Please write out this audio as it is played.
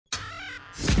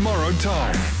Morrow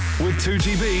Time with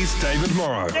 2GB's David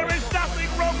Morrow. There is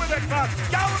nothing wrong with it, but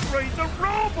go and read the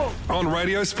rule book. On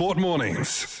Radio Sport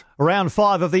Mornings. Round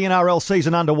 5 of the NRL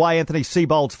season underway. Anthony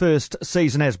Seibold's first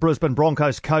season as Brisbane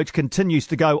Broncos coach continues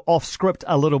to go off script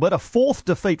a little bit. A fourth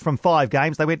defeat from 5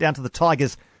 games. They went down to the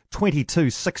Tigers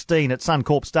 22-16 at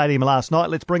Suncorp Stadium last night.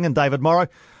 Let's bring in David Morrow.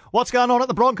 What's going on at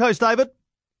the Broncos, David?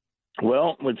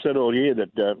 Well, we've said all year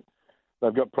that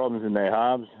they've got problems in their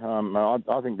halves.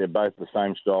 I think they're both the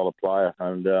same style of player,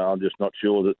 and I'm just not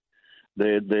sure that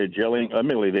they're gelling.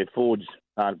 Admittedly, their forwards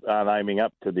aren't aiming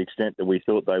up to the extent that we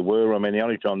thought they were. I mean, the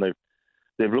only time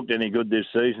they've looked any good this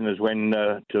season is when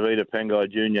Tavita Pangai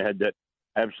Jr. had that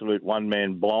absolute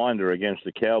one-man blinder against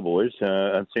the Cowboys,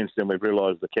 and since then we've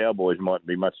realised the Cowboys mightn't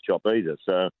be much chop either.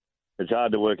 So it's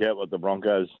hard to work out what the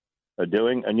Broncos are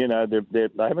doing, and they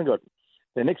haven't got.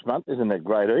 Their next month isn't that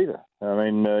great either. I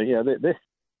mean,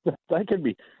 they could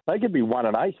be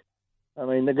 1-8. I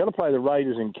mean, they've got to play the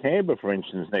Raiders in Canberra, for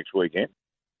instance, next weekend.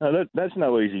 Now, that's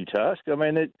no easy task. I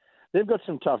mean, they've got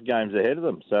some tough games ahead of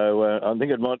them. So I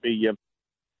think it might be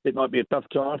a tough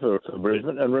time for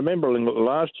Brisbane. And remembering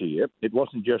last year, it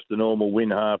wasn't just the normal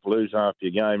win half, lose half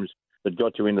your games that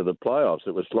got you into the playoffs.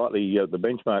 It was slightly the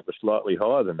benchmark was slightly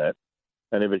higher than that.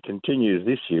 And if it continues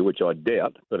this year, which I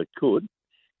doubt, but it could.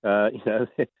 They're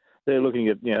looking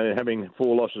at having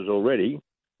 4 losses already.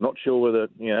 Not sure whether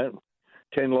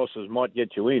 10 losses might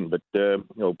get you in, but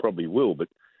probably will. But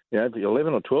 11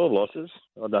 or 12 losses,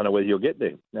 I don't know whether you'll get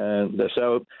there.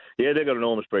 So they've got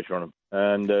enormous pressure on them,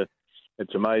 and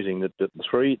it's amazing that the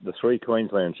three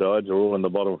Queensland sides are all in the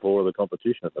bottom 4 of the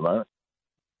competition at the moment.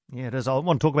 Yeah, it is. I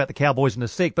want to talk about the Cowboys in a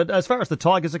sec, but as far as the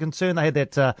Tigers are concerned, they had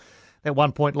that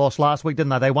 1-point loss last week, didn't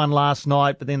they? They won last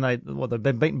night, but then they've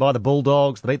been beaten by the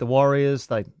Bulldogs. They beat the Warriors.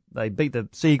 They beat the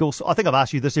Seagulls. I think I've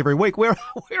asked you this every week. Where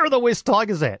are the West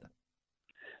Tigers at?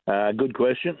 Good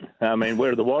question. I mean,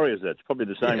 where are the Warriors at? It's probably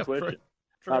the same question.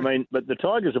 True. I mean, but the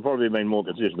Tigers have probably been more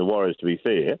consistent than the Warriors, to be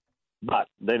fair. But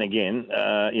then again,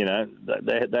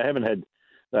 they haven't had.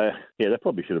 They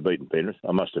probably should have beaten Penrith.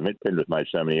 I must admit, Penrith made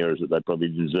so many errors that they probably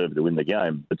deserved to win the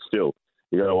game. But still,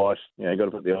 you got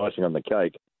to put the icing on the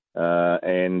cake.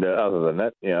 And other than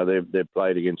that, they've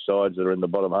played against sides that are in the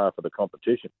bottom half of the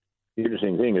competition. The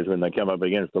interesting thing is when they come up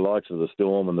against the likes of the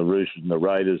Storm and the Roosters and the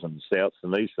Raiders and the Souths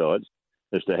and these sides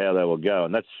as to how they will go.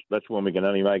 And that's when we can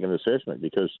only make an assessment,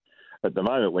 because at the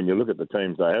moment, when you look at the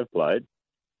teams they have played,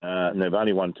 and they've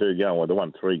only won 2 games, well, they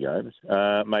won 3 games,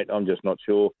 mate, I'm just not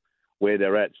sure where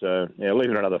they're at. So, leave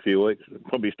it another few weeks.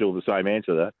 Probably still the same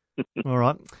answer, though. All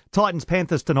right.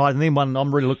 Titans-Panthers tonight, and then one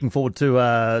I'm really looking forward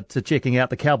to checking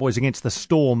out, the Cowboys against the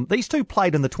Storm. These two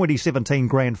played in the 2017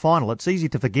 Grand Final. It's easy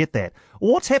to forget that.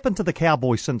 What's happened to the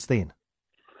Cowboys since then?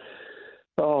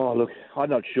 Oh, look, I'm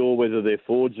not sure whether their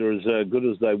forwards are as good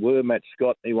as they were. Matt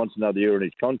Scott, he wants another year in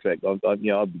his contract. I'd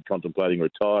be contemplating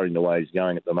retiring the way he's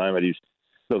going at the moment.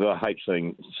 Look, I hate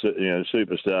seeing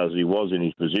superstars as he was in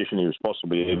his position. He was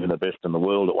possibly even the best in the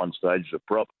world at one stage as a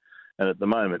prop. And at the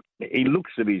moment, he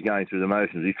looks as if he's going through the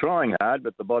motions. He's trying hard,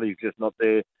 but the body's just not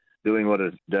there doing what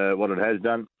it has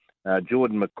done.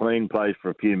 Jordan McLean plays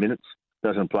for a few minutes,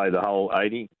 doesn't play the whole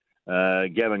 80.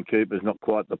 Gavin Cooper's not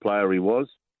quite the player he was,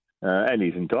 and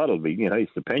he's entitled to be. He's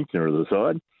the pensioner of the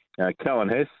side. Cohen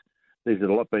Hess, there's a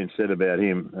lot been said about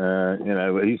him.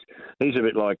 He's a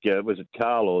bit like was it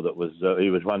Carlo that was he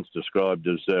was once described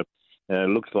as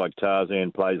looks like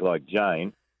Tarzan, plays like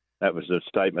Jane. That was a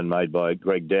statement made by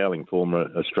Greg Dowling, former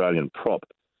Australian prop.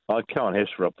 Cohen Hess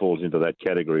falls into that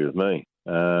category with me.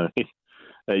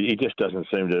 He just doesn't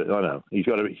seem to. I don't know. He's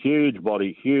got a huge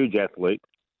body, huge athlete.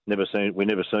 We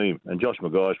never see him. And Josh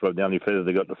Maguire's probably the only feather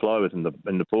they got to fly with in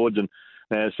the forwards. And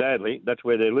sadly, that's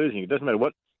where they're losing. It doesn't matter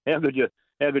how good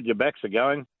your backs are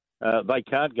going. They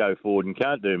can't go forward and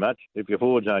can't do much if your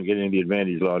forwards aren't getting the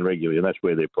advantage line regularly, and that's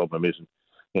where their problem is. And,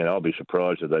 I'll be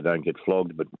surprised if they don't get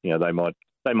flogged, but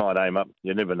they might aim up.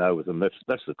 You never know with them.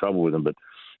 That's the trouble with them. But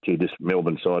gee, this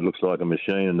Melbourne side looks like a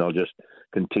machine, and they'll just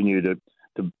continue to.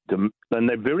 And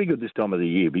they're very good this time of the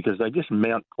year because they just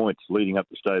mount points leading up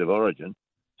to State of Origin.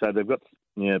 So they've got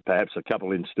perhaps a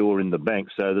couple in store in the bank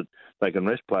so that they can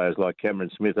rest players like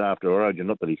Cameron Smith after Origin.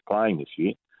 Not that he's playing this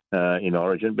year in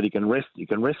Origin, but he can rest. You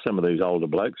can rest some of these older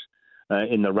blokes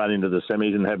in the run into the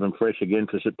semis and have them fresh again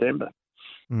for September.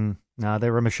 No,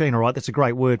 they're a machine, all right. That's a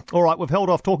great word. All right, we've held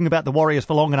off talking about the Warriors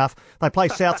for long enough. They play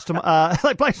Souths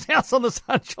they play Souths on the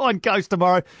Sunshine Coast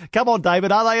tomorrow. Come on,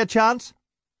 David, are they a chance?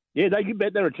 Yeah, you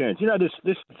bet they're a chance.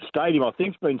 This stadium, I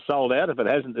think, has been sold out. If it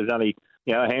hasn't, there's only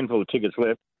a handful of tickets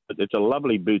left. But it's a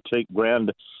lovely boutique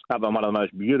ground up on one of the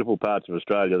most beautiful parts of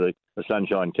Australia, the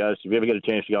Sunshine Coast. If you ever get a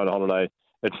chance to go on a holiday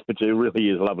It really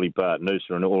is a lovely part,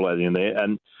 Noosa and all that in there.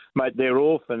 And, mate, they're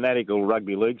all fanatical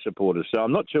rugby league supporters. So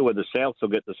I'm not sure whether the Souths will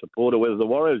get the support or whether the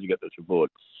Warriors will get the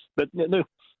support. But you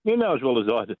know as well as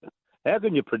I do, how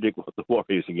can you predict what the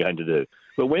Warriors are going to do?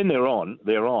 But when they're on,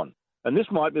 they're on. And this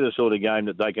might be the sort of game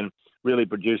that they can really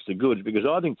produce the goods, because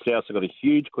I think Souths have got a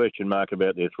huge question mark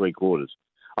about their three quarters.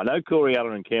 I know Corey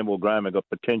Allen and Campbell Graham have got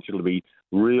potential to be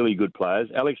really good players.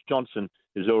 Alex Johnson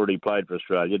has already played for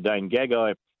Australia. Dane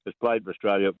Gagai has played for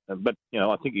Australia, but,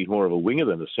 I think he's more of a winger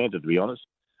than a centre, to be honest.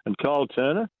 And Kyle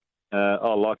Turner,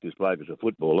 I like this bloke as a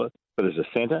footballer, but as a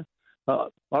centre, I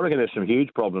reckon there's some huge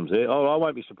problems there. I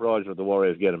won't be surprised if the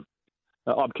Warriors get them.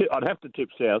 I'd have to tip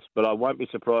South, but I won't be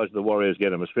surprised if the Warriors get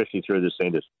them, especially through the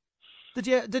centres.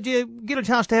 Did you get a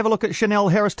chance to have a look at Chanel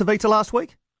Harris-Tavita last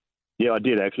week? Yeah, I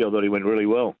did, actually. I thought he went really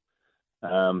well.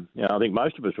 I think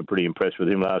most of us were pretty impressed with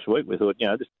him last week. We thought,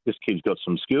 this kid's got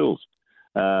some skills,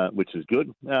 which is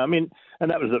good. And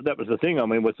that was the thing.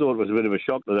 We thought it was a bit of a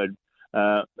shock that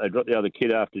they dropped the other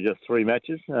kid after just 3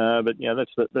 matches. But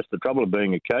that's the trouble of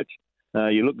being a coach.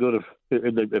 You look good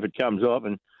if it comes off,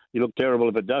 and you look terrible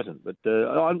if it doesn't. But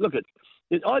I'm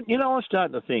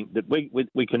starting to think that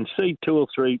we can see 2 or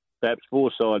 3, perhaps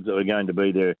 4 sides that are going to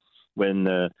be there when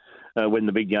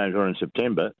the big games are in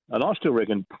September. And I still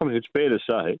reckon, probably it's fair to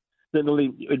say,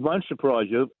 that it won't surprise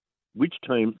you which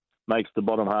team makes the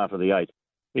bottom half of the 8.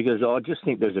 Because I just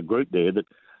think there's a group there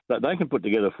that they can put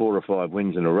together 4 or 5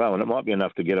 wins in a row, and it might be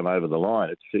enough to get them over the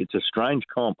line. It's a strange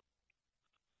comp.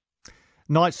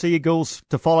 Knights, Sea Eagles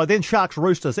to follow. Then Sharks,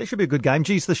 Roosters. That should be a good game.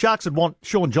 Geez, the Sharks would want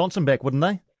Sean Johnson back, wouldn't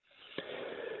they?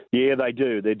 Yeah, they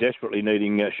do. They're desperately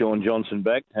needing Sean Johnson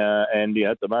back, and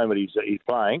at the moment he's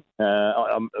playing. They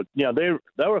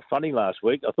were funny last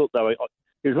week. I thought it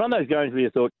was one of those games where you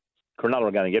thought Cronulla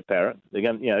are going to get Parrott. They're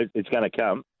going, it's going to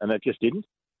come, and it just didn't.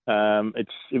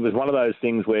 It was one of those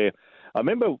things where I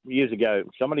remember years ago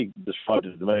somebody described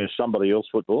it to me as somebody else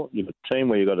football. You've got a team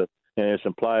where you've got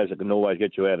some players that can always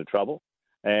get you out of trouble,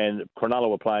 and Cronulla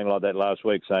were playing like that last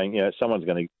week, saying someone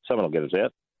will get us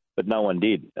out. But no one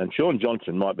did. And Sean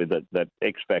Johnson might be that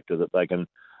X factor that they can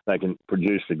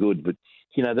produce the goods. But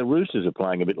the Roosters are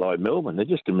playing a bit like Melbourne.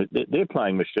 They're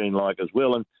playing machine-like as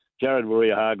well. And Jared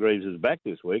Waerea-Hargreaves is back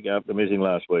this week after missing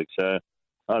last week. So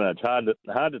I don't know. It's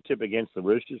hard to tip against the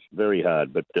Roosters. Very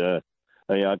hard. But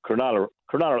Cronulla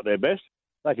at their best,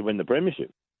 they can win the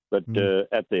premiership. But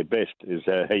at their best is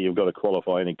how you've got to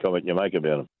qualify any comment you make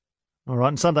about them. All right,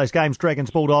 and Sunday's games, Dragons,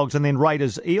 Bulldogs, and then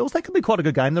Raiders, Eels. That could be quite a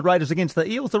good game, the Raiders against the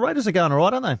Eels. The Raiders are going all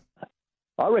right, aren't they?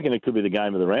 I reckon it could be the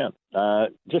game of the round,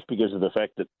 just because of the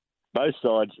fact that both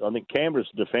sides, I think Canberra's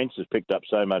defence has picked up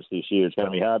so much this year, it's going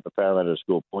to be hard for Parramatta to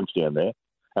score points down there.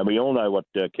 And we all know what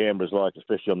Canberra's like,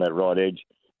 especially on that right edge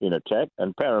in attack.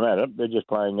 And Parramatta, they're just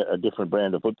playing a different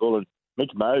brand of football. And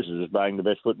Mitch Moses is playing the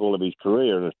best football of his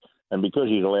career. And because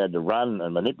he's allowed to run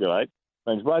and manipulate,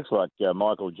 means blokes like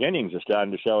Michael Jennings are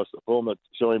starting to show us the form that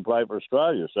saw him play for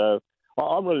Australia. So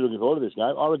I'm really looking forward to this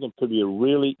game. I reckon it could be a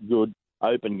really good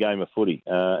open game of footy.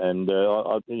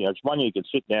 It's one you can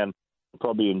sit down and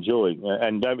probably enjoy.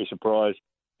 And don't be surprised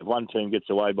if one team gets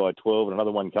away by 12 and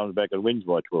another one comes back and wins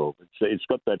by 12. It's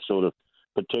got that sort of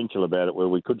potential about it where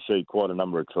we could see quite a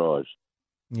number of tries.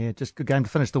 Yeah, just a good game to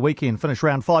finish the weekend, finish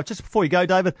round 5. Just before you go,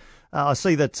 David, I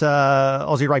see that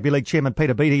Aussie Rugby League Chairman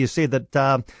Peter Beattie has said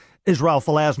that Israel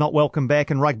Folau's not welcome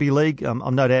back in rugby league.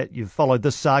 I'm no doubt you've followed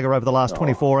this saga over the last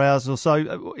 24 hours or so.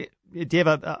 Do you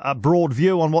have a broad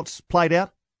view on what's played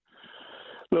out?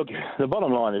 Look, the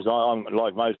bottom line is, I'm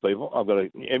like most people.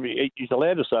 He's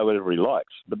allowed to say whatever he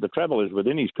likes, but the trouble is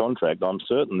within his contract. I'm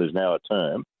certain there's now a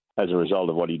term as a result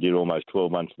of what he did almost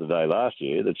 12 months to the day last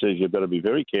year that says you've got to be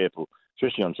very careful,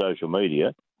 especially on social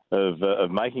media, of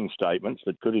making statements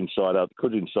that could incite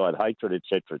hatred,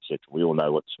 etc., etc. We all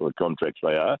know what sort of contracts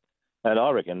they are. And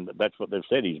I reckon that's what they've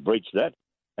said. He's breached that.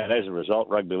 And as a result,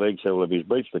 Rugby League said, well, if he's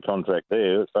breached the contract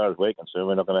there, as far as we're concerned,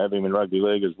 we're not going to have him in Rugby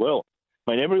League as well.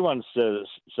 I mean, everyone's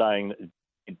saying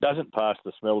it doesn't pass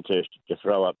the smell test to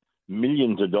throw up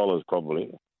millions of dollars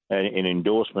probably in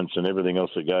endorsements and everything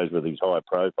else that goes with his high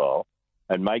profile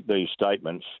and make these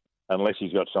statements unless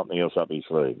he's got something else up his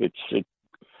sleeve.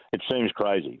 It seems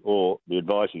crazy, or the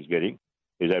advice he's getting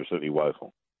is absolutely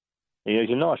woeful.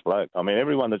 He's a nice bloke. I mean,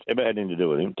 everyone that's ever had anything to do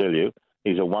with him tell you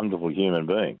he's a wonderful human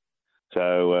being.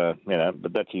 So,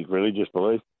 but that's his religious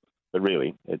belief. But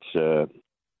really, it's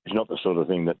not the sort of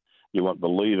thing that you want the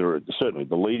leader, certainly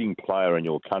the leading player in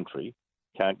your country,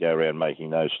 can't go around making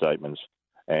those statements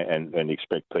and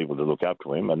expect people to look up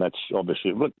to him. And that's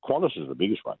obviously, look, Qantas is the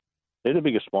biggest one. They're the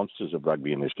biggest sponsors of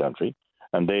rugby in this country.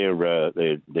 And their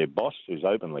boss is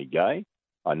openly gay.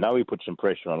 I know he put some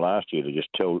pressure on last year to just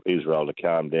tell Israel to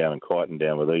calm down and quieten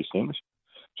down with these things.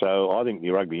 So I think the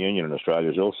rugby union in Australia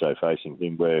is also facing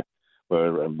things where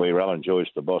Alan Joyce,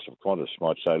 the boss of Qantas,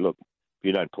 might say, look, if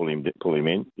you don't pull him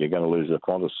in, you're going to lose the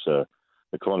Qantas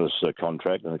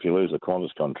contract, and if you lose the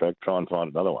Qantas contract, try and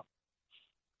find another one.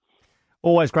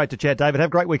 Always great to chat, David. Have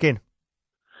a great weekend.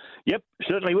 Yep,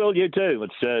 certainly will. You too.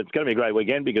 It's going to be a great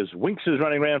weekend because Winks is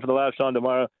running around for the last time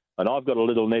tomorrow, and I've got a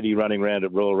little Nettie running around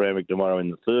at Royal Randwick tomorrow in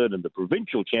the third and the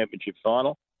provincial championship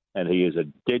final, and he is a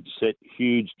dead set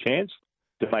huge chance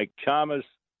to make Chalmers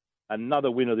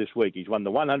another winner this week. He's won the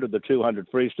 100, the 200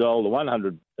 freestyle, the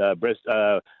 100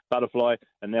 butterfly,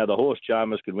 and now the horse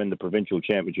Chalmers could win the provincial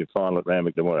championship final at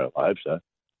Randwick tomorrow. I hope so.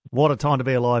 What a time to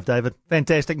be alive, David.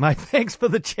 Fantastic, mate. Thanks for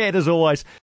the chat as always.